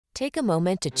Take a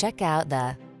moment to check out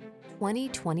the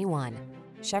 2021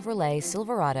 Chevrolet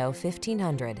Silverado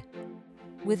 1500.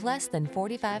 With less than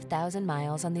 45,000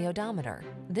 miles on the odometer,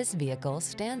 this vehicle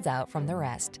stands out from the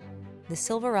rest. The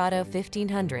Silverado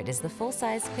 1500 is the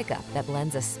full-size pickup that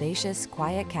blends a spacious,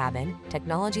 quiet cabin,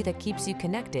 technology that keeps you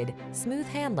connected, smooth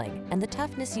handling, and the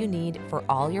toughness you need for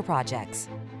all your projects.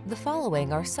 The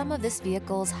following are some of this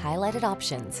vehicle's highlighted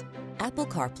options: Apple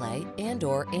CarPlay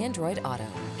and/or Android Auto,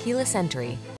 keyless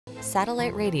entry,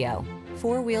 satellite radio,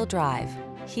 four-wheel drive,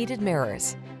 heated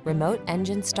mirrors, remote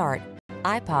engine start,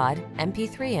 iPod,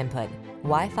 MP3 input,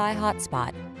 Wi-Fi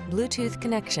hotspot, Bluetooth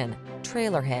connection,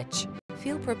 trailer hitch.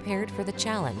 Feel prepared for the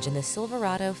challenge in the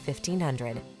Silverado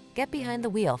 1500. Get behind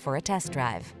the wheel for a test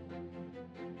drive.